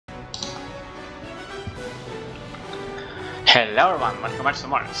Hello everyone, welcome back to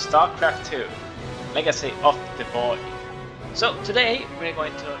more StarCraft II Legacy of the Void. So today we're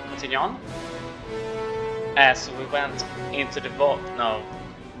going to continue on as we went into the Void,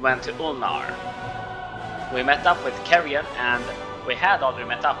 went to Ulnar. We met up with Kerrigan and we had already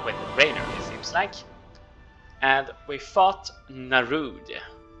met up with Raynor, it seems like. And we fought Narud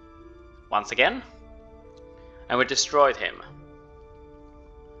once again and we destroyed him.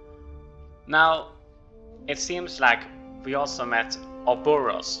 Now it seems like we also met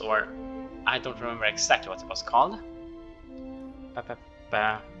Oboros, or I don't remember exactly what it was called.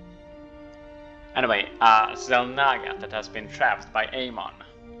 Anyway, naga that has been trapped by Amon,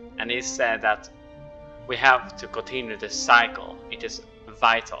 and he said that we have to continue this cycle, it is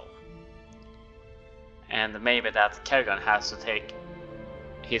vital. And maybe that Kerrigan has to take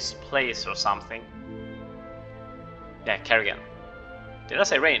his place or something. Yeah, Kerrigan. Did I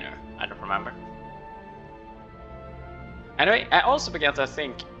say Raynor? I don't remember. Anyway, I also began to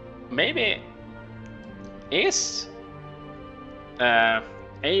think, maybe is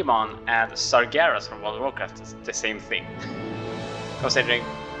Amon and Zagara from World of Warcraft the same thing? Considering,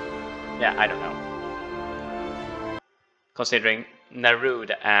 yeah, I don't know. Considering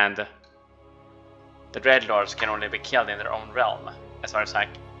Narud and the Dreadlords can only be killed in their own realm, as far as I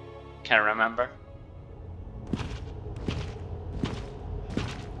can remember.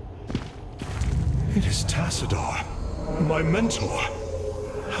 It is Tassadar. My mentor.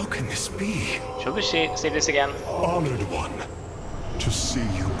 How can this be? Should we see this again? Honored one. To see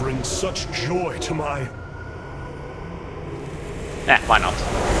you bring such joy to my... Why not?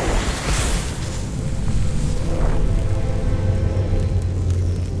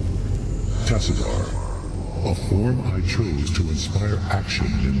 Tassadar, a form I chose to inspire action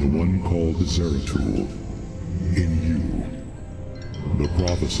in the one called Zeratul. In you. The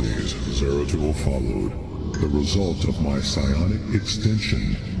prophecies Zeratul followed. The result of my psionic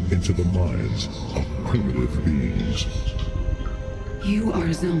extension into the minds of primitive beings. You are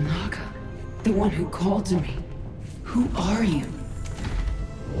Zelnaga, the one who called to me. Who are you?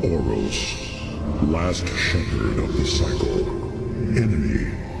 Oros, last shepherd of the cycle,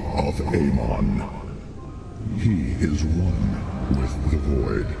 enemy of Amon. He is one with the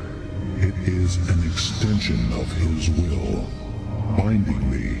void. It is an extension of his will,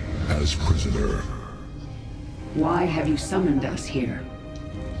 binding me as prisoner. Why have you summoned us here?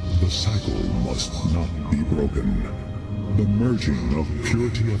 The cycle must not be broken. The merging of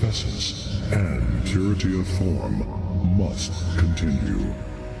purity of essence and purity of form must continue.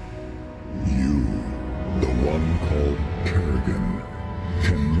 You, the one called Kerrigan,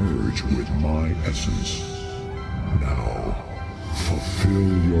 can merge with my essence. Now,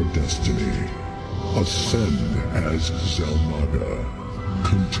 fulfill your destiny. Ascend as Zelnaga.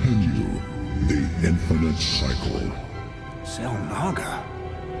 Continue the infinite cycle. Zelnaga?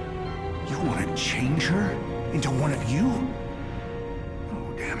 You want to change her into one of you?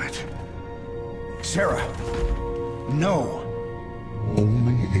 Oh, damn it. Sarah, no.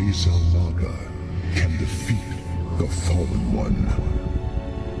 Only a Zelnaga can defeat the Fallen One.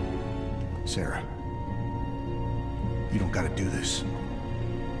 Sarah, you don't gotta do this.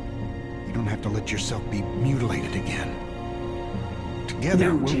 You don't have to let yourself be mutilated again.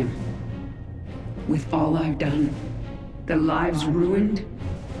 Together, No, Jim. With all I've done, the lives ruined,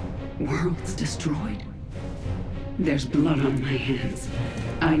 worlds destroyed, there's blood on my hands.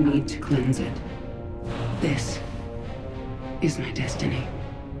 I need to cleanse it. This is my destiny.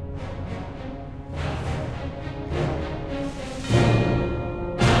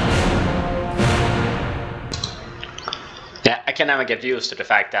 Yeah, I can never get used to the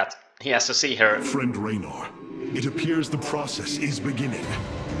fact that he has to see her. Friend Raynor, it appears the process is beginning.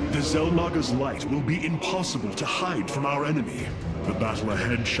 The Zelnaga's light will be impossible to hide from our enemy. The battle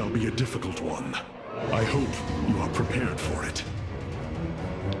ahead shall be a difficult one. I hope you are prepared for it.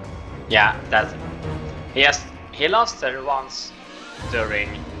 Yeah, that he lost her once during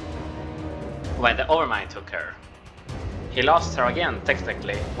when the Overmind took her. He lost her again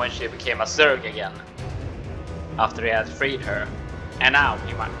technically when she became a Zerg again after he had freed her, and now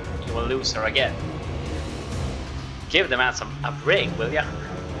he will lose her again. Give the man a break, will ya?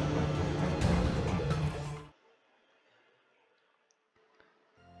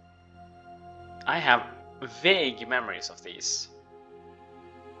 I have vague memories of these.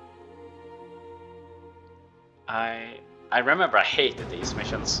 I remember I hated these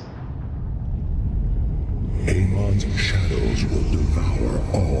missions. Amon's shadows will devour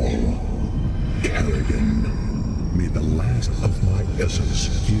all. Kerrigan, may the last of my essence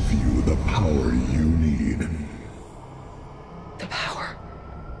give you the power you need. The power.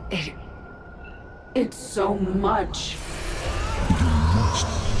 It's so much. must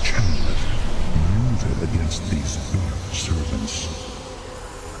channel it, use it against these dark servants.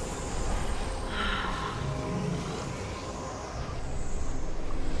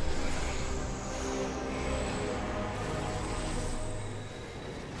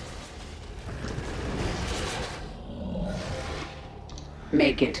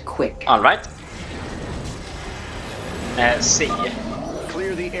 Make it quick. All right. C.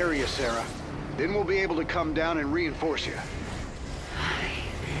 Clear the area, Sarah. Then we'll be able to come down and reinforce you.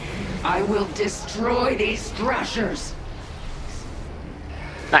 I will destroy these Thrashers.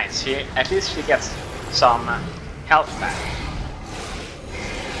 Nice. At least she gets some health back.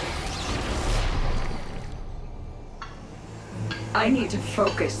 I need to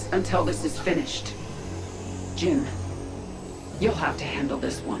focus until this is finished. Jim, you'll have to handle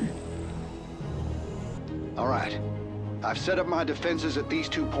this one. All right. I've set up my defenses at these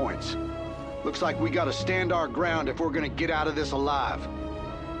 2 points. Looks like we gotta stand our ground if we're gonna get out of this alive.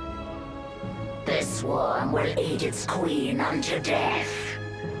 The swarm will eat its queen unto death.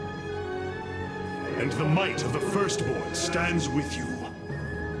 And the might of the Firstborn stands with you.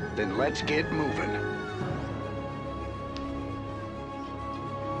 Then let's get moving.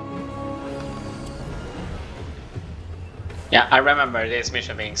 Yeah, I remember this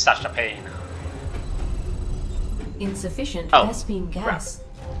mission being such a pain. Insufficient Oh, Vespene gas.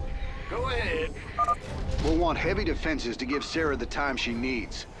 Go ahead. We'll want heavy defenses to give Sarah the time she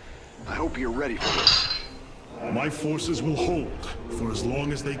needs. I hope you're ready for this. My forces will hold for as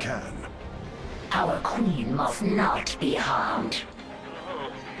long as they can. Our queen must not be harmed.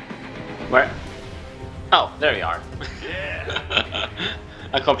 Where? Oh, there we are. Yeah.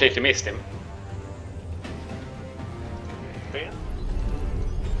 I completely missed him.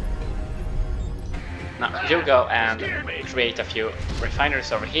 Now, you go and create a few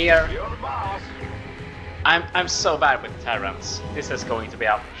refineries over here. I'm so bad with Terrans. This is going to be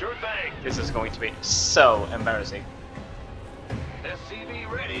up. Sure thing. This is going to be so embarrassing. SCV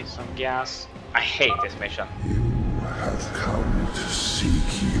ready. Some gas. I hate this mission. You have come to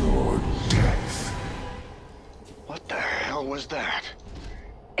seek your death. What the hell was that?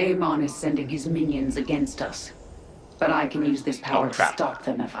 Amon is sending his minions against us. But I can use this power to crap. stop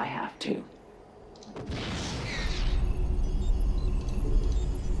them if I have to.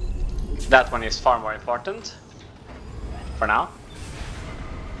 That one is far more important. For now.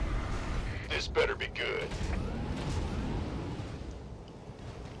 This better be good.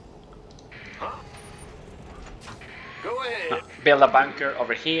 Huh? Go ahead. Now, build a bunker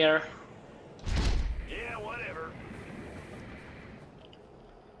over here. Yeah, whatever.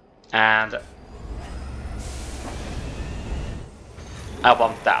 And I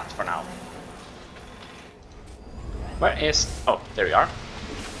want that for now. Where is... Oh, there we are.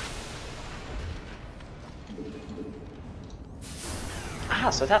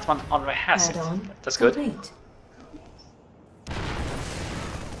 Ah, so that one already has it. Add-on That's good. complete.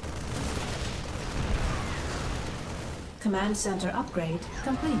 Command center upgrade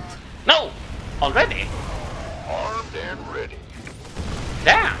complete. No! Already? Armed and ready.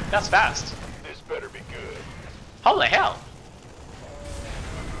 Damn, that's fast. This better be good. Holy hell.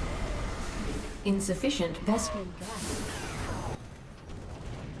 Insufficient Vespene gas.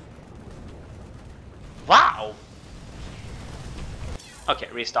 Wow! Okay,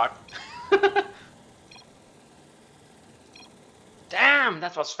 restart. Damn,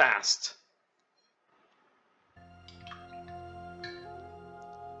 that was fast.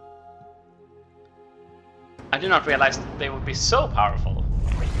 I did not realize they would be so powerful.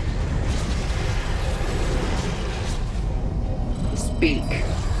 Speak.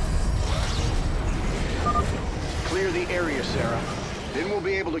 Clear the area, Sarah. Then we'll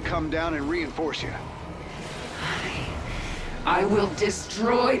be able to come down and reinforce you. I will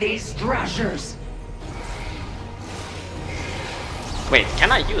destroy these Thrashers. Wait,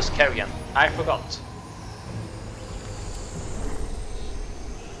 can I use Kerrigan? I forgot.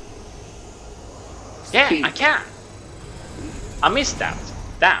 Yeah, Speak. I can. I missed that.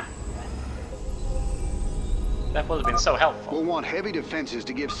 Damn. That would have been so helpful. We'll want heavy defenses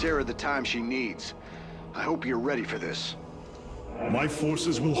to give Sarah the time she needs. I hope you're ready for this. My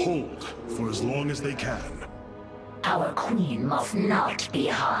forces will hold for as long as they can. Our queen must not be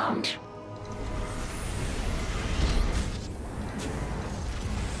harmed.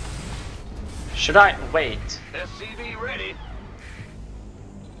 Should I wait? SCV ready.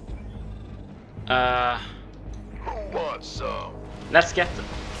 Who wants some? Let's get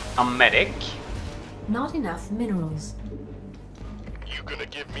a medic. Not enough minerals. You gonna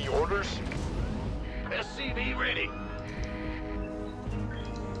give me orders? SCV ready.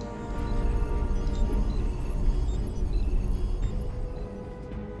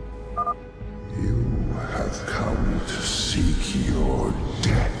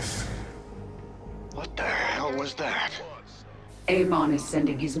 was that? Amon is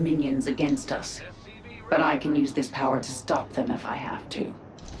sending his minions against us. But I can use this power to stop them if I have to.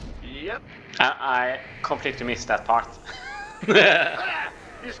 Yep. I completely missed that part. Ah,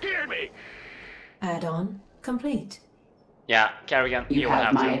 you scared me. Add-on complete. Yeah, Kerrigan, You you will have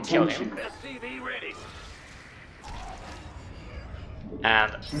have my to kill attention. him. SCV ready.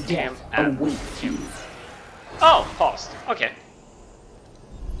 And him Death and... awaits you. Oh, paused. Okay.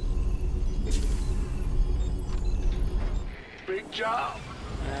 Big job.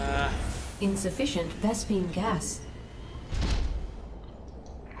 Insufficient Vespene gas.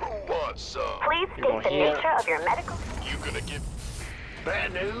 Who wants some? Please You go state the here. nature of your medical... You gonna give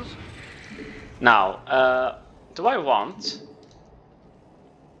bad news? Now, do I want...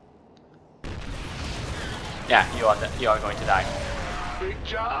 Yeah, you are going to die. Big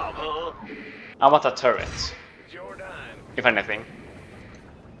job, huh? I want a turret, It's your dime. if anything.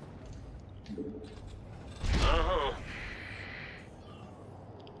 Uh-huh.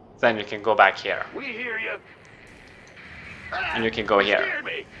 Then you can go back here. We hear you. Ah, And you can go here. Scared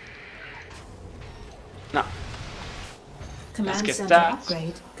me. No. Command get center that.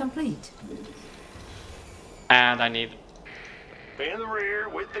 upgrade complete. And I need... In the rear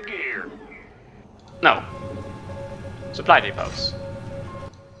with the gear. No. Supply depots.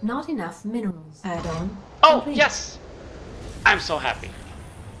 Not enough minerals. Add-on Oh, complete. yes! I'm so happy.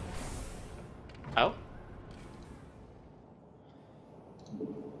 Oh?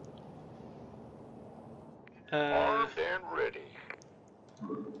 Armed and ready.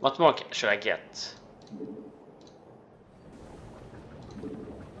 What more should I get?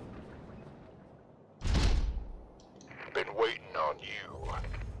 Been waiting on you.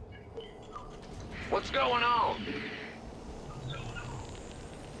 What's going on?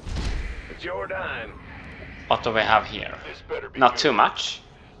 It's your dime. What do we have here? This better be Not good. too much.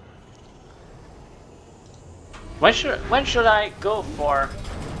 When should I go for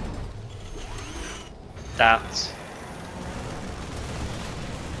that?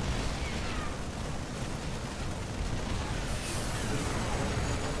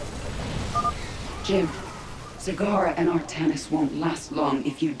 Jim, Zagara and Artanis won't last long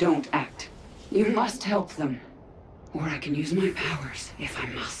if you don't act. You must help them. Or I can use my powers if I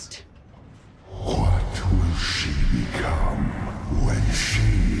must. What will she become when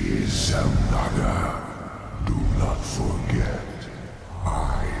she is naga? Do not forget,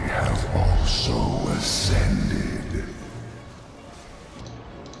 I have also ascended.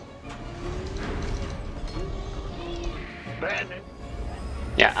 Bad news.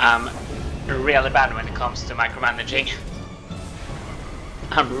 Yeah, I'm really bad when it comes to micromanaging.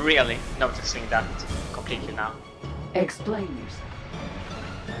 I'm really noticing that completely now. Explain yourself.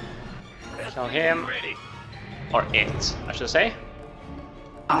 Kill him, Ready. or it, I should say.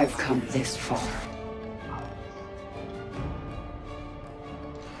 I've come this far.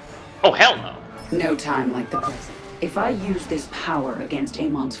 Oh, hell no! No time like the present. If I use this power against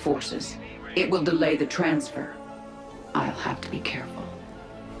Amon's forces, it will delay the transfer. I'll have to be careful.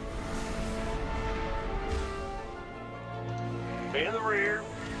 In the rear.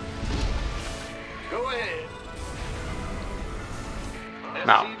 Go ahead.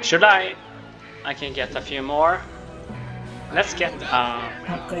 Now, SCV should I can get a few more. Let's get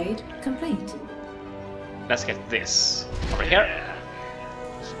Upgrade complete. let's get this over here. Yeah.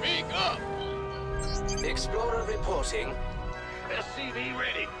 Speak up. Explorer reporting. SCV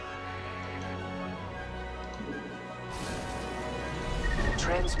ready.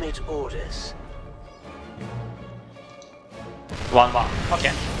 Transmit orders. 1-1.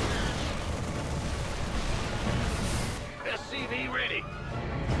 Okay. SCV ready.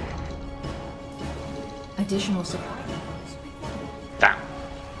 Additional supply. Damn.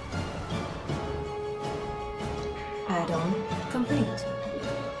 Add-on complete.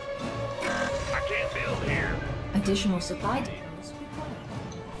 I can't build here. Additional supply depots required.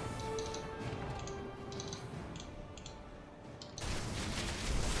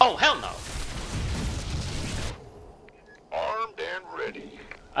 Oh, hell no! Armed and ready.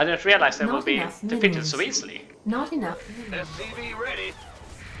 I didn't realize they Not will be enough defeated so minerals. easily. Not enough minerals. SCV ready.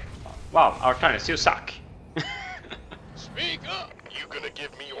 Wow, Artanis, you suck. Speak up. You gonna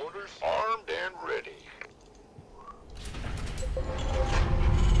give me orders? Armed and ready.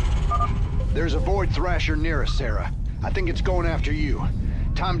 There's a void Thrasher near us, Sarah. I think it's going after you.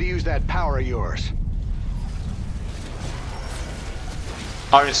 Time to use that power of yours.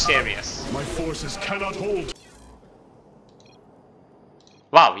 Are you serious? My forces cannot hold.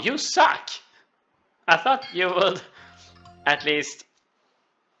 Wow, you suck! I thought you would at least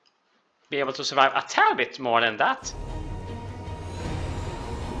be able to survive a tad bit more than that.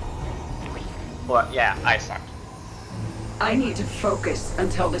 Well, yeah, I suck. I need to focus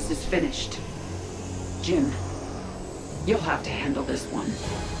until this is finished. Jim, you'll have to handle this one.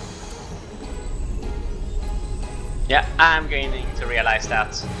 Yeah, I'm beginning to realize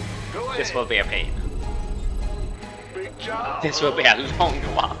that this will be a pain. Big job. This will be a long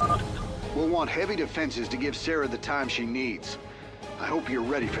one. We'll want heavy defenses to give Sarah the time she needs. I hope you're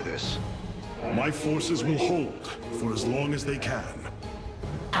ready for this. My forces will hold for as long as they can.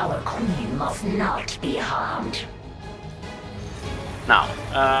 Our queen must not be harmed.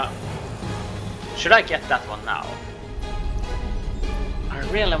 Now, should I get that one now? I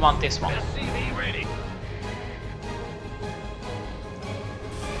really want this one. SCV ready.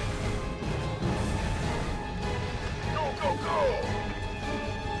 Go, go, go.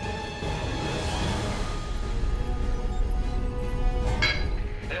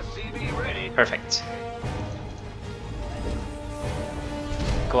 SCV ready. Perfect.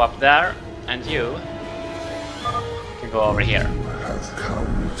 Go up there, and you can go over here. Have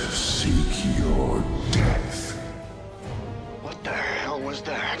come to seek your death. What the hell was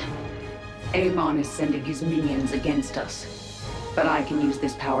that? Amon is sending his minions against us. But I can use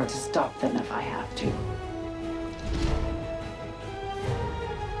this power to stop them if I have to.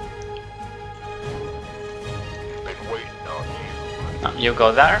 Been waiting on you. Now, you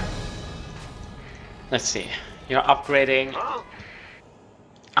go there. Let's see. You're upgrading. Huh?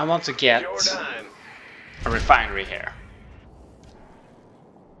 I want to get Your time. a refinery here.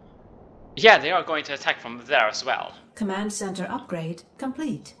 Yeah, they are going to attack from there as well. Command center upgrade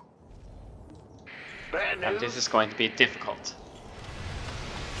complete. Bad And news. this is going to be difficult.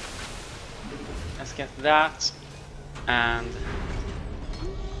 Let's get that. And...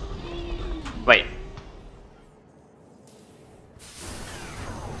 wait.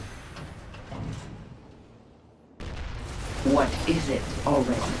 What is it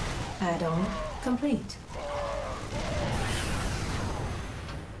already? Add-on complete.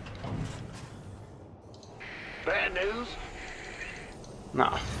 Bad news.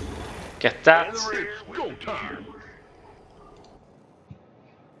 No. Get In that. the rear. Go time.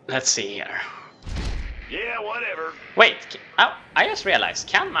 Let's see here. Yeah, whatever. Wait, oh, I just realized,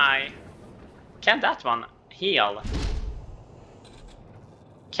 can that one heal?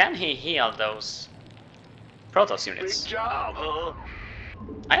 Can he heal those Protoss Big units? job, huh?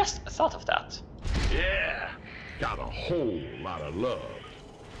 I just thought of that. Yeah. Got a whole lot of love.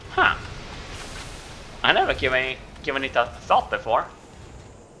 Huh. I never given it a thought before.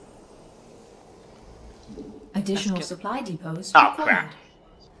 Additional get- supply depots Oh, required. crap.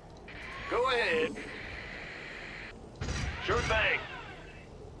 Go ahead. Sure thing.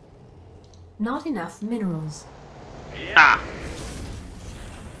 Not enough minerals. Yeah. Ah!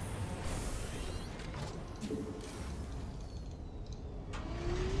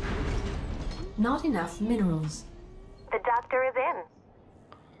 Not enough minerals. The doctor is in.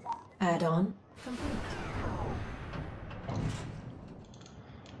 Add-on complete.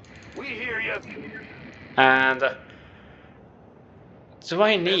 We hear you. And... do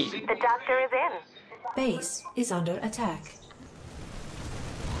I need... The doctor is in. Base is under attack.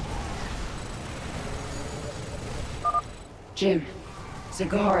 Jim,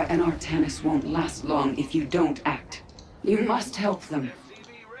 Zagara and Artanis won't last long if you don't act. You must help them.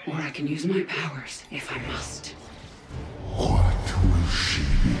 Or I can use my powers if I must. What will she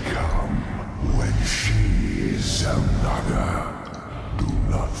become when she is a naga? Do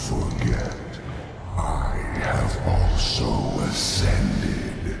not forget, I have also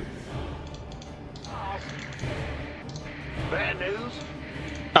ascended. Bad news.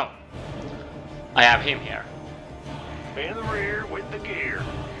 Oh. I have him here. In the rear with the gear.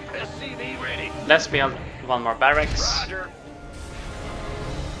 SCV ready. Let's build one more barracks. Roger.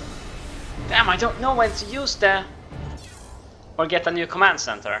 Damn, I don't know when to use the... or get a new command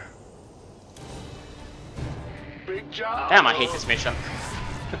center. Big job. Damn, I hate this mission.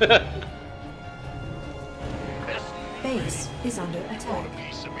 Base is under attack.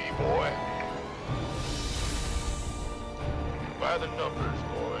 Piece of me, boy. By the numbers,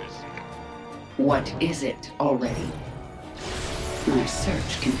 boys. What is it already? My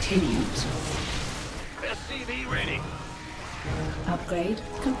search continues. SCV ready. Upgrade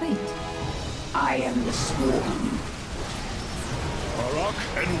complete. I am the Swarm. Arak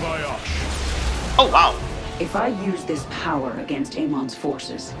and Vayash. Oh wow! If I use this power against Amon's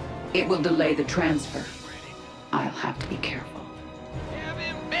forces, it will delay the transfer. I'll have to be careful. Have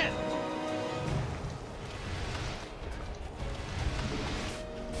him bent.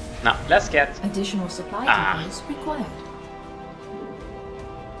 Now, let's get... Additional supply Ah. depots required.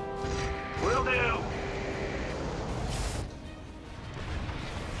 Will do.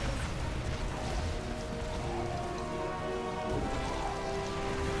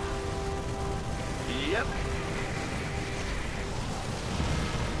 Yep.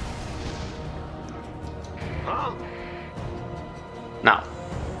 Huh? Now.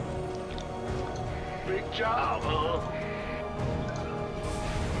 Big job, huh?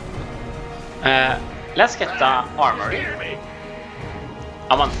 Let's get the armory.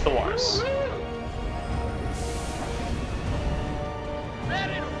 I want Thor's.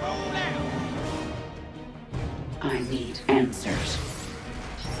 Ready to roll out. I need answers.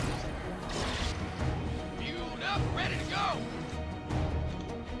 Fueled up, ready to go.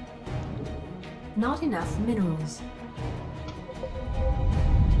 Not enough minerals.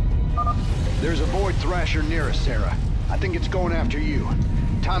 There's a void Thrasher near us, Sarah. I think it's going after you.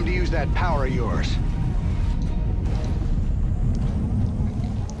 Time to use that power of yours.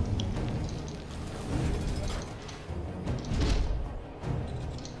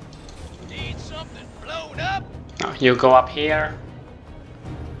 Need something blown up? Now you go up here.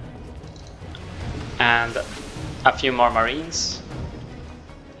 And a few more marines.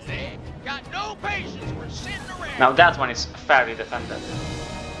 Got no patience for sitting around. Now that one is fairly defended.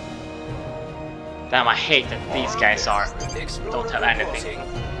 Damn, I hate that these guys don't have anything.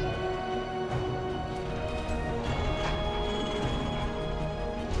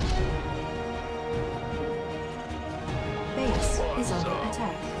 Base is under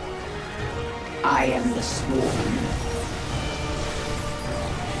attack. I am the swarm.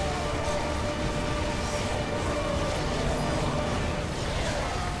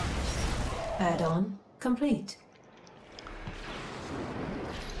 Add-on complete.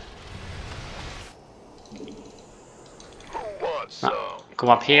 Who wants some? Go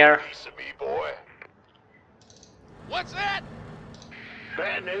up here. Piece of me, boy. What's that?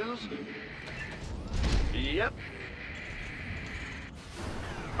 Bad news? Yep.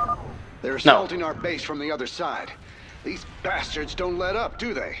 They're assaulting our base from the other side. These bastards don't let up,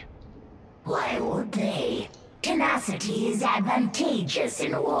 do they? Why would they? Tenacity is advantageous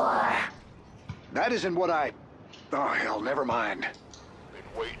in war. That isn't what I... Oh, hell, never mind.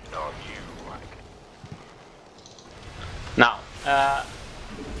 Been waiting on you. Now,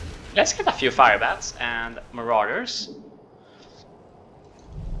 let's get a few fire bats and marauders.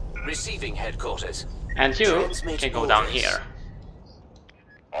 Receiving headquarters. And you Transmit can go down orders. here.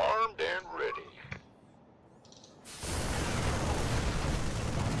 Armed and ready.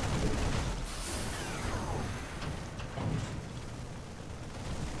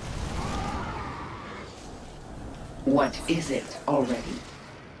 What is it already?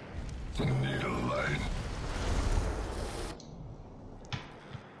 Need a light.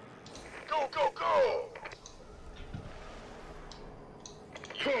 Go, go, go!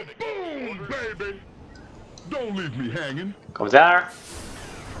 Boom, baby! Don't leave me hanging. Go there.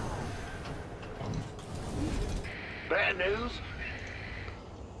 Bad news?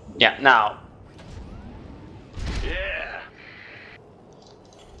 Yeah, now. Yeah.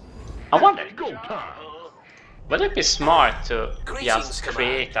 I wonder, Go time. would it be smart to Greetings, just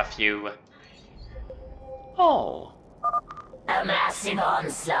create a few... Oh. A massive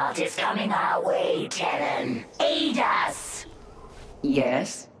onslaught is coming our way, Terran. Aid us!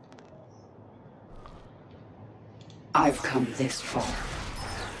 Yes? I've come this far.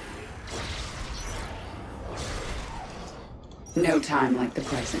 No time like the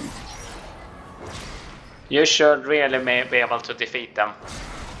present. You should really be able to defeat them.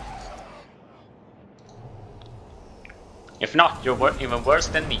 If not, you're even worse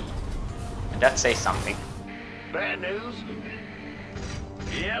than me. And that says something. Bad news?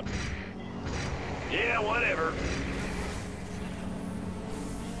 Yep. Yeah, whatever.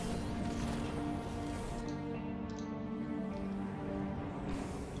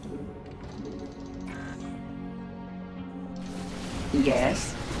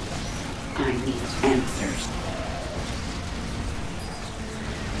 Yes? I need answers.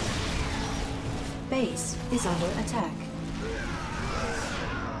 Base is under attack.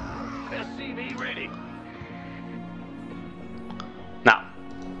 SCV ready. Now.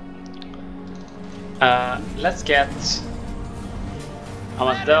 Let's get... I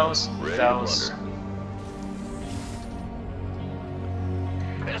want those, those.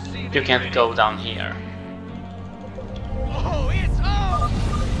 SCV You can ready. go down here. Oh, it's on!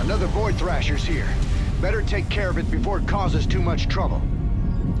 Another void Thrasher's here. Better take care of it before it causes too much trouble.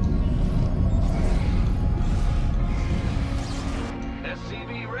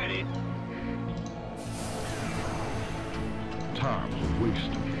 SCV ready. Time's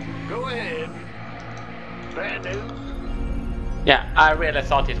wasted. Go ahead. Bad news? Yeah, I really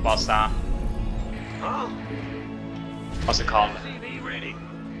thought it was Huh? what's it called? SCV ready.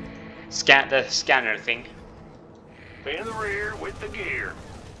 The scanner thing. In the rear with the gear.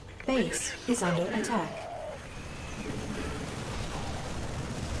 Base is under attack.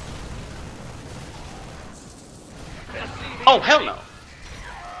 Oh, hell no!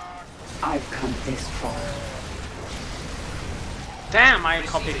 I've come this far. Damn, I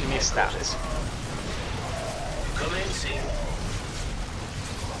completely missed that. Commencing.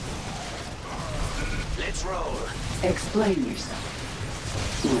 Let's roll. Explain yourself.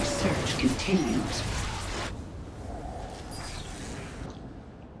 My search continues.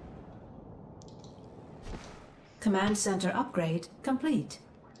 Command center upgrade complete.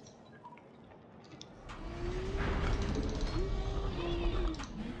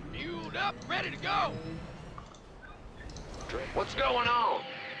 Fueled up, ready to go. What's going on?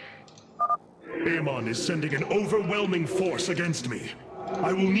 Amon is sending an overwhelming force against me.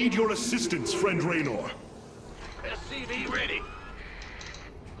 I will need your assistance, friend Raynor. SCV ready.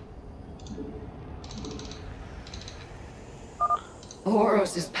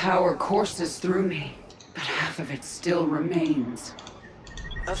 Horus's power courses through me, but half of it still remains.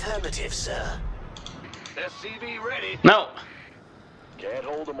 Affirmative, sir. SCV ready. No! Can't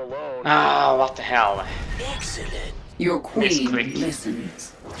hold them alone. Ah, what the hell? Excellent. Your queen Misclick.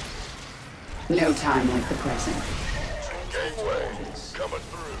 listens. No time like the present. Gateway coming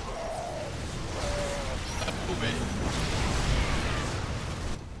through.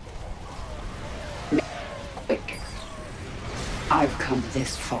 Quick. I've come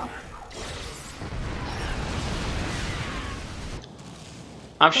this far.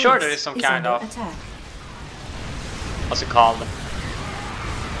 I'm sure there Base is some is kind under of, attack. what's it called?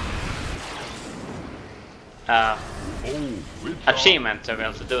 Achievement to be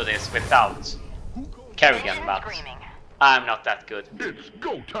able to do this without Kerrigan, but I'm not that good. It's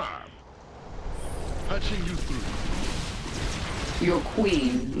go time. Patching you through. Your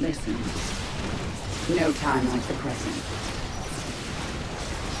queen listens. No time like the present.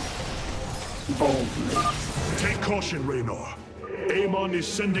 Boldly. Take caution, Raynor. Amon is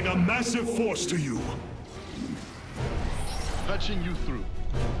sending a massive force to you. Patching you through.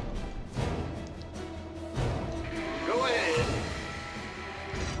 Go ahead.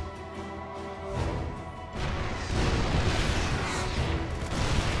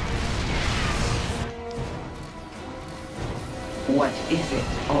 What is it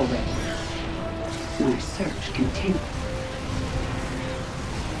already? My search continues.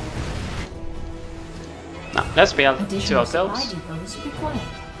 Now, let's build two Additional of supply those. depots required.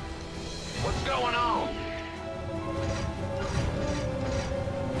 What's going on?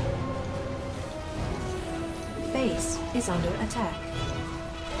 Base is under attack.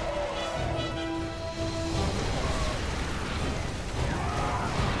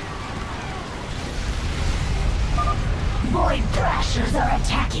 Void Thrashers are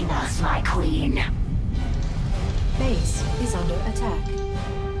attacking us, my queen. Base is under attack.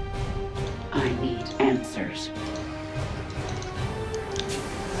 I need answers.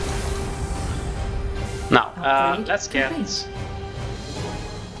 Now, Upgrade let's get... complete.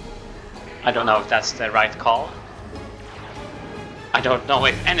 I don't know if that's the right call. I don't know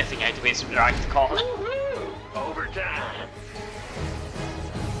if anything I do is the right call. Woohoo! Overtime.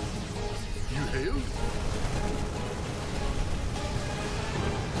 You hailed?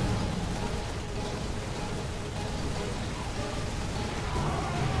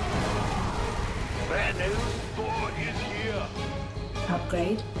 Bad news. Boy is here.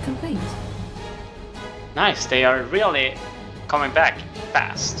 Upgrade complete. Nice, they are really coming back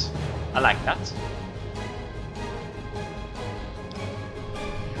fast. I like that.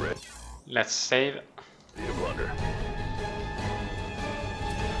 Let's save. Need a blunder.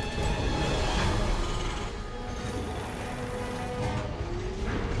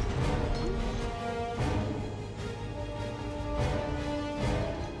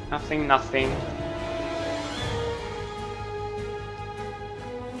 Nothing, nothing.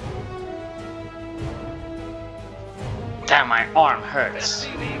 Damn, my arm hurts.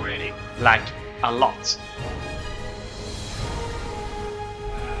 SCV ready. Like, a lot.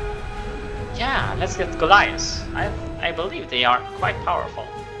 Yeah, let's get Goliaths. I believe they are quite powerful.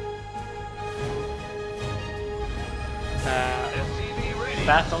 SCV ready.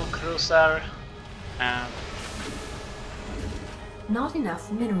 Battle Cruiser. Not enough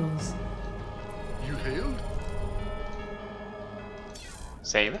minerals. You hailed?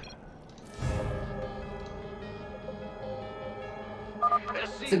 Save.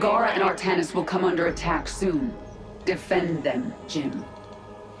 SCV Zagara and ready. Artanis will come under attack soon. Defend them, Jim.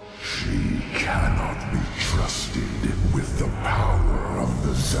 She cannot be trusted with the power of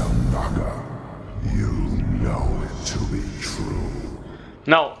the naga. You know it to be true.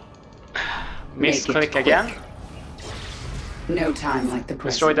 No. Make it Misclick quick. again. No time like the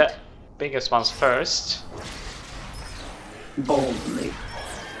present. Destroy the biggest ones first. Boldly.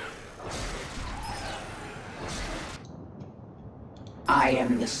 I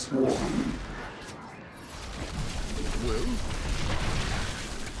am the swarm. Well,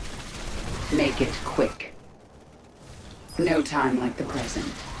 Make it quick. No time like the present.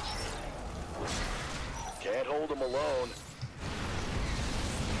 Can't hold them alone.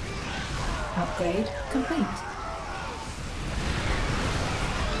 Upgrade complete.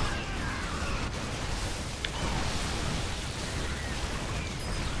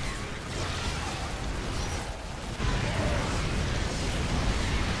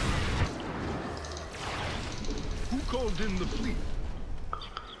 who called in the fleet?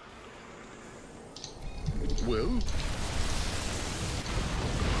 Well,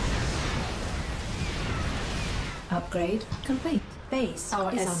 Upgrade complete. Base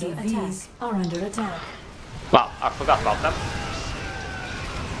Our is under attack. SCVs are under attack. Wow, I forgot about them.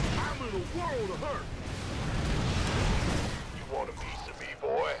 I'm in a world of hurt. You want a piece of me,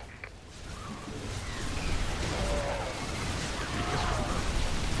 boy?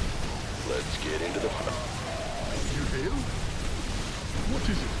 Let's get into the fun. You hail? What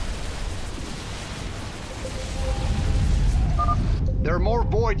is it? There are more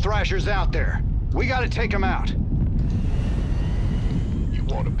Void Thrashers out there. We gotta take them out. You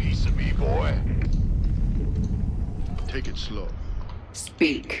want a piece of me, boy? Take it slow.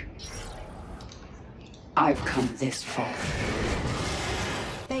 Speak. I've come this far.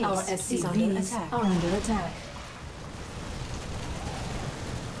 Base Our is under SCVs attack. are under attack.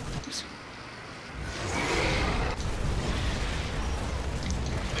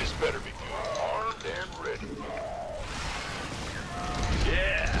 This better be good. Armed and ready.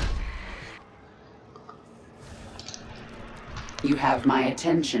 Yeah. You have my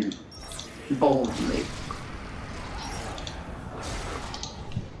attention. Boldly.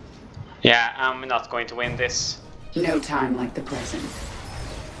 Yeah, I'm not going to win this. No time like the present.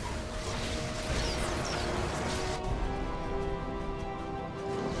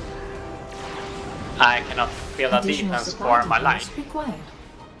 I cannot build a Additional defense supply for my depots life. required.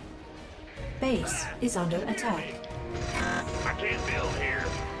 Base is under attack. I can't build here.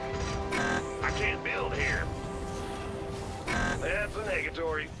 I can't build here. That's a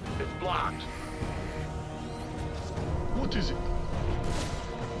negatory. It's blocked. What is it?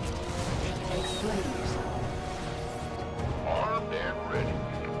 Armed and ready.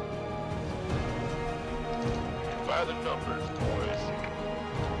 By the numbers, boys.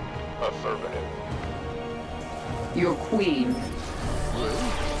 Affirmative. Your queen.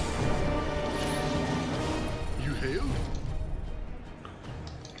 Well, you hailed?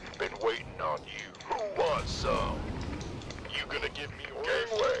 Been waiting on you. Who wants some? You gonna give me your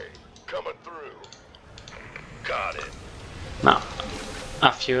gangway? Coming through. Got it. Now,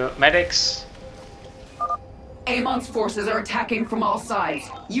 a few medics. Amon's forces are attacking from all sides.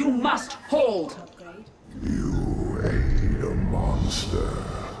 You must hold. Upgrade. You aid a monster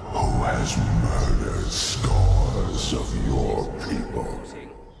who has murdered scores of your people.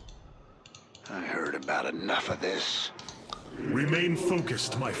 I heard about enough of this. Remain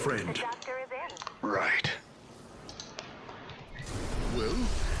focused, my The friend. doctor is in. Right. Well,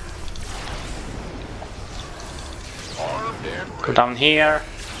 Armed and Go ready. down here.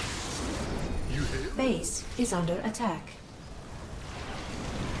 you hail? Base is under attack.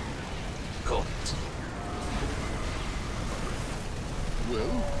 Cool.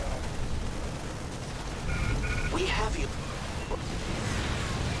 Well, We have you.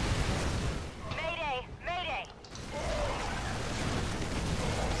 Mayday! Mayday!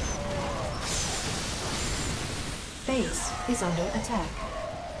 Base is under attack.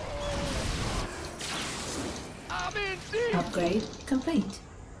 I'm in deep. Upgrade complete.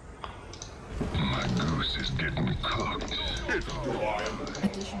 my goose is getting cooked.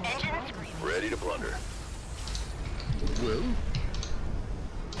 Additional Engines Ready to plunder. Well,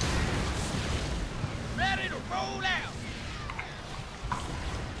 Ready to roll out.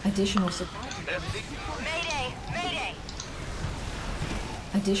 additional supply Mayday! Mayday!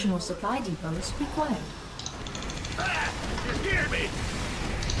 additional supply depots required. You hear me?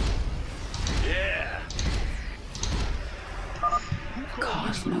 Yeah.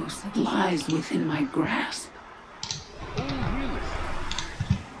 Cosmos lies within my grasp.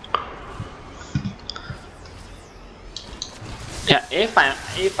 Yeah, if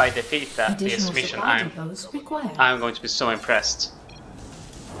I defeat this Additional mission, supply depots required. I'm going to be so impressed.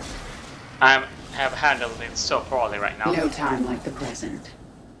 I have handled it so poorly right now. No time like the present.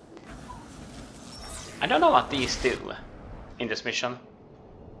 I don't know what these do in this mission.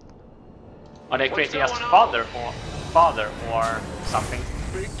 Are they creating just fodder for father or something.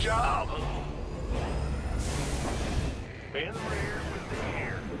 Big job. In the rear with the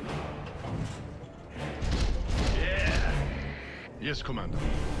air. Yeah. Yes, Commander.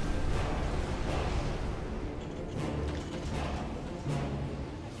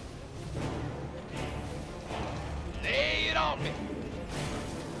 Lay it on me.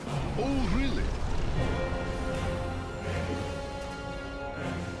 Oh, really?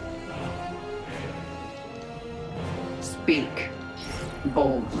 Speak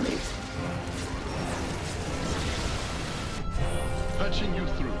boldly. Patching you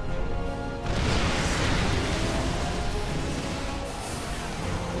through.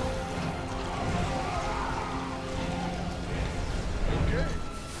 Okay.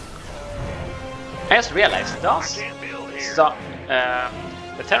 I just realized those. Can't build here. So,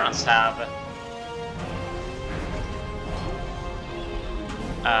 the Terrans have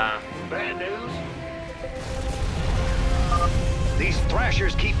Bad news. These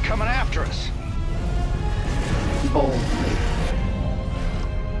Thrashers keep coming after us. Boldly.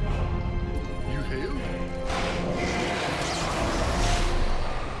 You hail?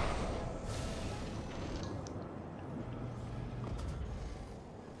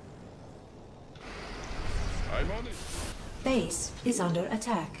 I'm on it. Base is under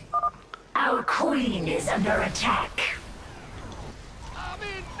attack. Our queen is under attack. I'm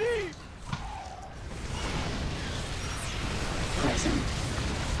in deep. Present.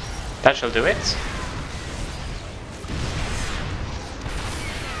 that shall do it.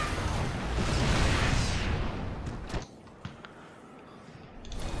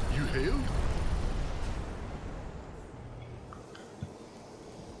 You hail?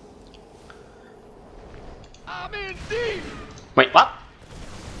 I'm in deep. Wait, what?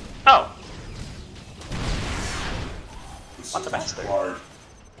 Oh. What the bastard?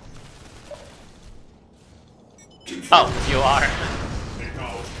 Oh, you are.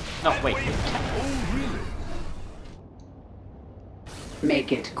 No, wait. Oh, really?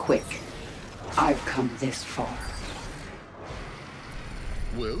 Make it quick. I've come this far.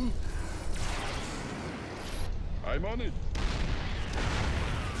 Well, I'm on it.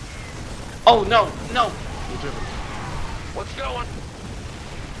 Oh no, no. Whatever. What's going?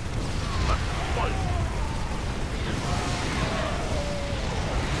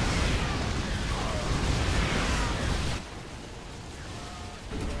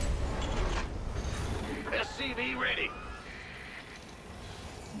 SCV ready.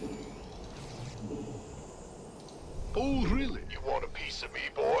 Oh, really? You want a piece of me,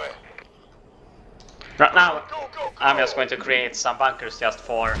 boy? Right now, Go, go, go. I'm just going to create some bunkers just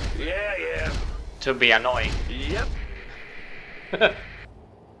for Yeah. to be annoying. Yep.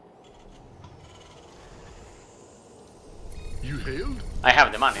 You hailed? I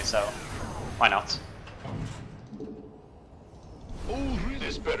have the money, so why not? Oh, really?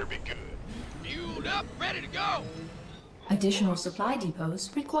 This better be good. Fueled up, ready to go. Additional supply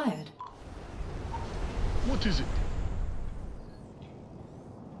depots required. What is it?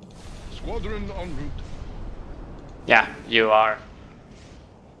 Squadron en route. Yeah, you are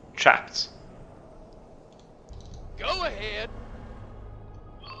trapped. Go ahead.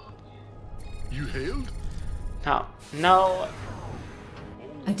 You hailed? No, no.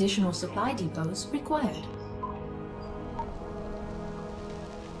 Additional supply depots required.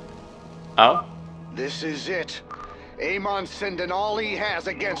 Oh, This is it. Amon's sending all he has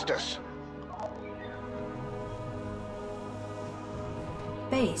against us.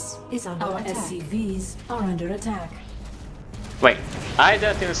 Base is under Our attack. SCVs are under attack. wait. I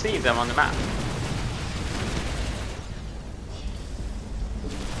don't even see them on the map.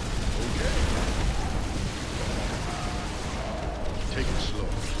 Take it slow.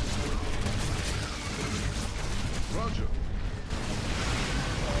 Roger.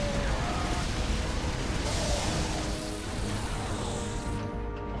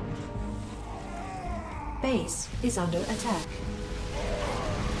 Base is under attack.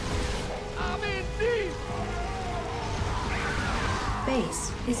 I'm in deep.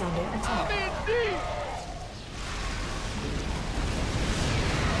 Base is under I'm attack. in deep.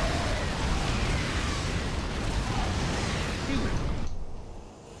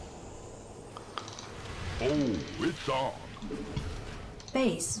 Oh, it's on.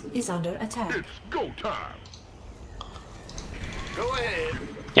 Base is under attack. It's go time. Go ahead.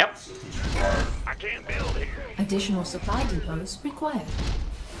 Yep. I can't build here. Additional supply depots required.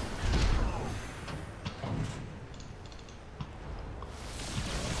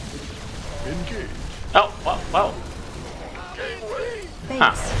 Engage. Oh, whoa, whoa. Gateway. Base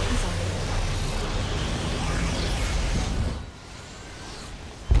Huh. is under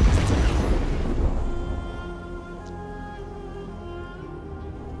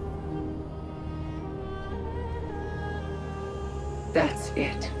That's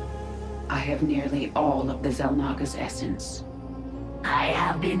it. I have nearly all of the Xelnaga's essence. I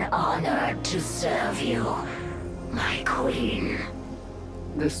have been honored to serve you, my queen.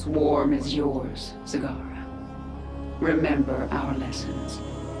 The swarm is yours, Zagara. Remember our lessons.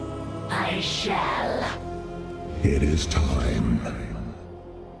 I shall. It is time.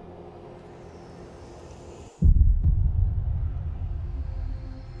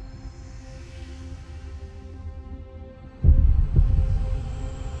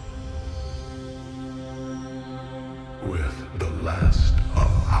 With the last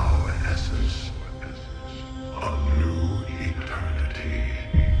of our essence, a new eternity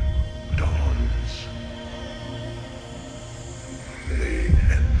dawns. The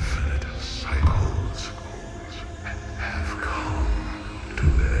infinite cycles have come to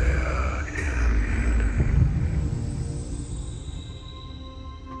their end.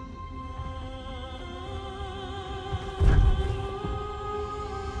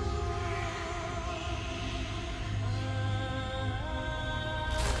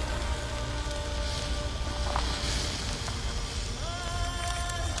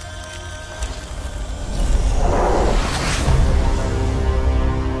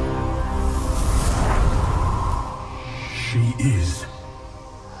 She is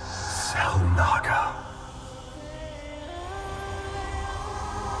Xelnaga.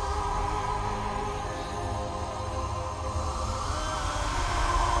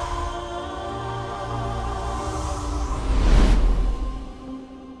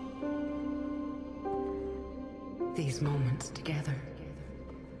 These moments together,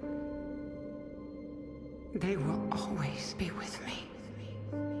 they will always be with me.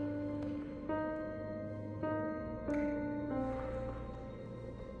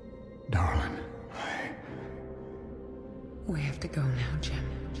 Darling. We have to go now, Jim.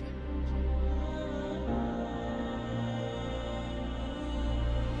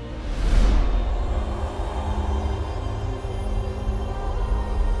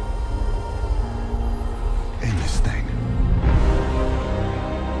 End this thing.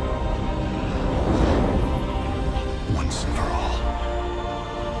 Once and for all.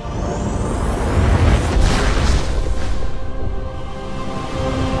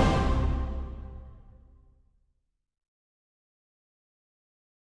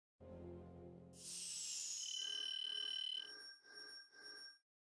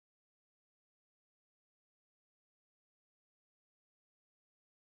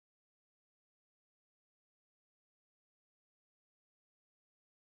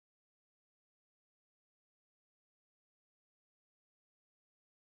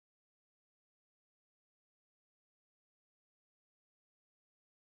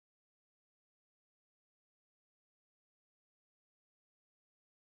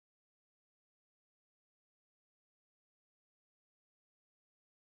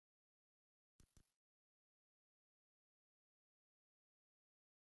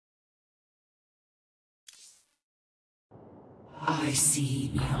 I see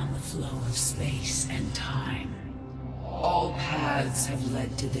beyond the flow of space and time. All paths have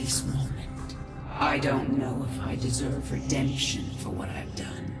led to this moment. I don't know if I deserve redemption for what I've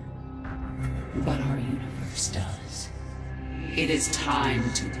done, but our universe does. It is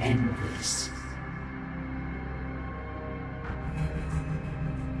time to end this.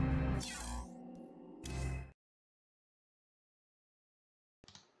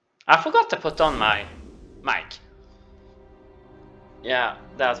 I forgot to put on my mic. Yeah,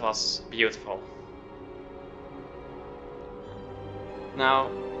 that was beautiful.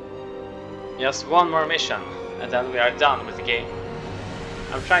 Now, just one more mission, and then we are done with the game.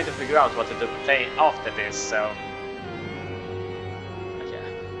 I'm trying to figure out what to play after this, so... Okay.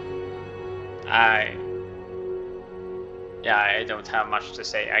 I don't have much to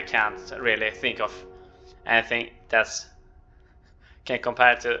say. I can't really think of anything that's can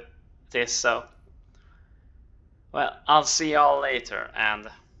compare to this, so... Well, I'll see y'all later, and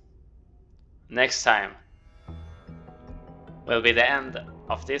next time will be the end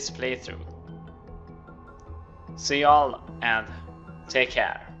of this playthrough. See y'all and take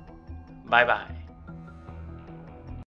care. Bye bye.